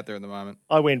out there at the moment.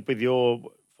 I went with your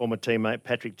former teammate,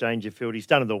 Patrick Dangerfield. He's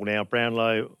done it all now.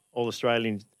 Brownlow,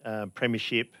 All-Australian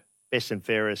Premiership, best and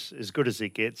fairest, as good as it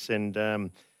gets. And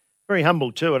very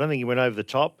humble too. I don't think he went over the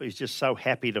top. He's just so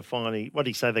happy to finally, what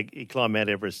did he say, he climbed Mount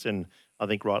Everest, and I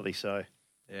think rightly so.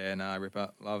 Yeah, no, Ripper.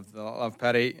 Love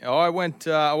Paddy. I went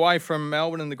away from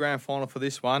Melbourne in the grand final for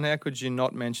this one. How could you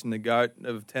not mention the GOAT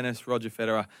of tennis, Roger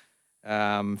Federer,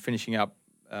 finishing up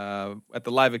at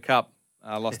the Laver Cup.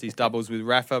 Lost his doubles with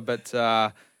Rafa, but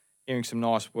hearing some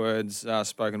nice words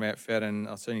spoken about Fed, and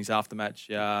I've seen his aftermatch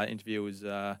interview was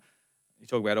he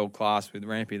talked about all class with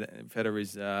Rampy. Federer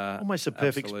is almost a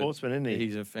perfect sportsman, isn't he?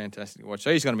 He's a fantastic watch.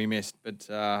 So he's going to be missed, but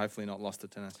hopefully not lost to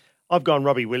tennis. I've gone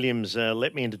Robbie Williams,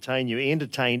 let me entertain you. He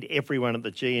entertained everyone at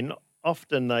the G, and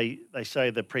often they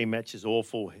say the pre-match is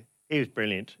awful. He was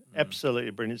brilliant,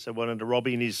 absolutely brilliant. So well done to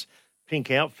Robbie in his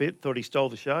pink outfit. Thought he stole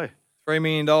the show. $3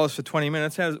 million for 20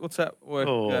 minutes. What's that worth?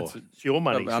 Oh, it's your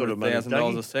money, sort of money.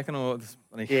 $100,000 a second, or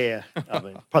yeah, I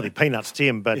mean, probably peanuts to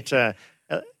him, but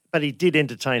he did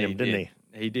entertain him, didn't he?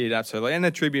 He did, absolutely. And the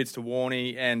tributes to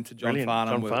Warney and to John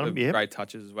Farnham were great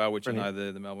touches as well, which I know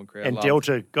the Melbourne crowd and loved.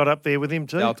 Delta got up there with him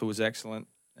too. Delta was excellent.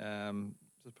 It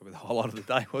was probably the highlight of the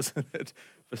day, wasn't it,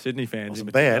 for Sydney fans?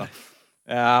 Wasn't bad.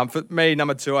 For me,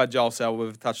 number 2, I had Joel Selwood.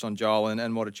 We've touched on Joel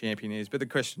and what a champion he is. But the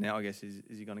question now, I guess, is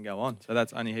he going to go on? So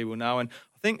that's only he will know. And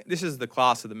I think this is the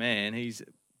class of the man. He's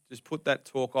just put that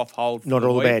talk off hold for Not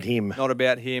all week. about him. Not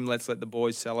about him. Let's let the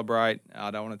boys celebrate.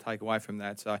 I don't want to take away from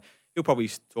that. So he'll probably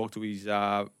talk to his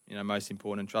most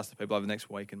important and trusted people over the next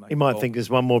week. And make he might think there's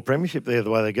one more premiership there the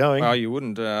way they're going. Well, you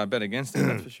wouldn't bet against it,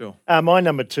 that's for sure. My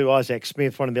number 2, Isaac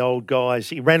Smith, one of the old guys.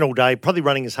 He ran all day, probably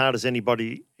running as hard as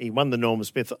anybody. He won the Norman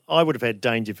Smith. I would have had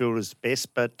Dangerfield as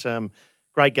best, but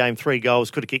great game, 3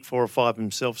 goals. Could have kicked 4 or 5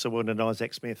 himself, so well done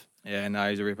Isaac Smith. Yeah, no,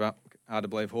 he's a ripper. Hard to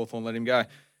believe Hawthorn let him go.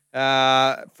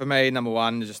 For me, number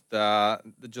one is just the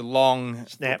Geelong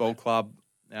Football Club.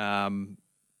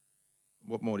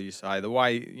 What more do you say? The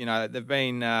way, they've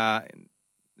been,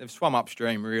 they've swum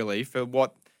upstream really for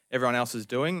what everyone else is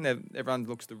doing. Everyone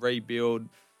looks to rebuild,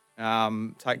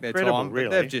 take their time. Really.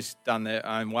 But they've just done their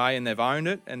own way and they've owned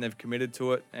it and they've committed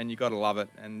to it, and you got to love it.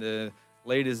 And the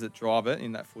leaders that drive it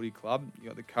in that footy club, you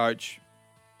got the coach,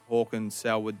 Hawkins,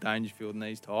 Selwood, Dangerfield, and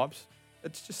these types.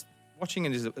 It's just watching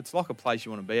it it's like a place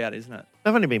you want to be at, isn't it?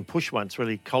 They've only been pushed once,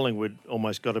 really. Collingwood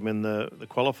almost got them in the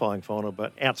qualifying final,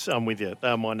 but I'm with you.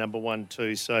 They're my number 1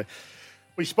 too. So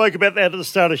we spoke about that at the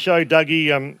start of the show,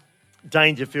 Dougie.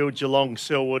 Dangerfield, Geelong,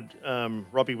 Selwood,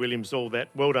 Robbie Williams, all that.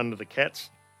 Well done to the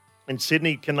Cats. And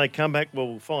Sydney, can they come back? Well,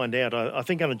 we'll find out. I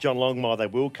think under John Longmire they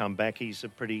will come back. He's a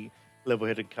pretty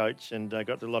level-headed coach and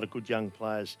got a lot of good young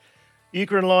players.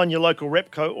 Euchre and Line, your local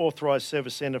Repco authorised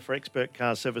service centre for expert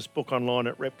car service. Book online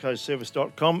at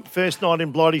repcoservice.com. First night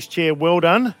in Blighty's chair, well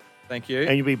done. Thank you.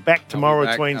 And you'll be back tomorrow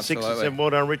between absolutely. 6 and 7. Well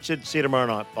done, Richard. See you tomorrow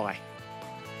night. Bye.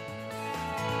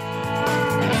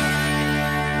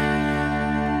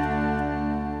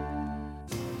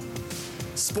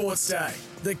 Sports Day.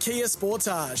 The Kia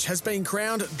Sportage has been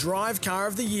crowned Drive Car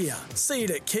of the Year. See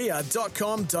it at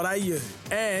kia.com.au.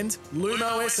 And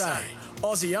Lumo SA.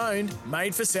 Aussie owned,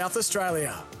 made for South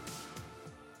Australia.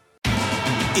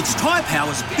 It's Tyre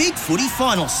Power's Big Footy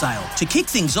Final Sale. To kick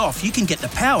things off, you can get the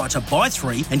power to buy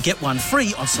 3 and get 1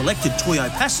 free on selected Toyo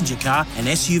passenger car and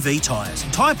SUV tyres.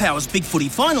 Tyre Power's Big Footy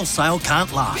Final Sale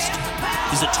can't last.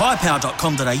 Visit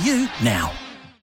tyrepower.com.au now.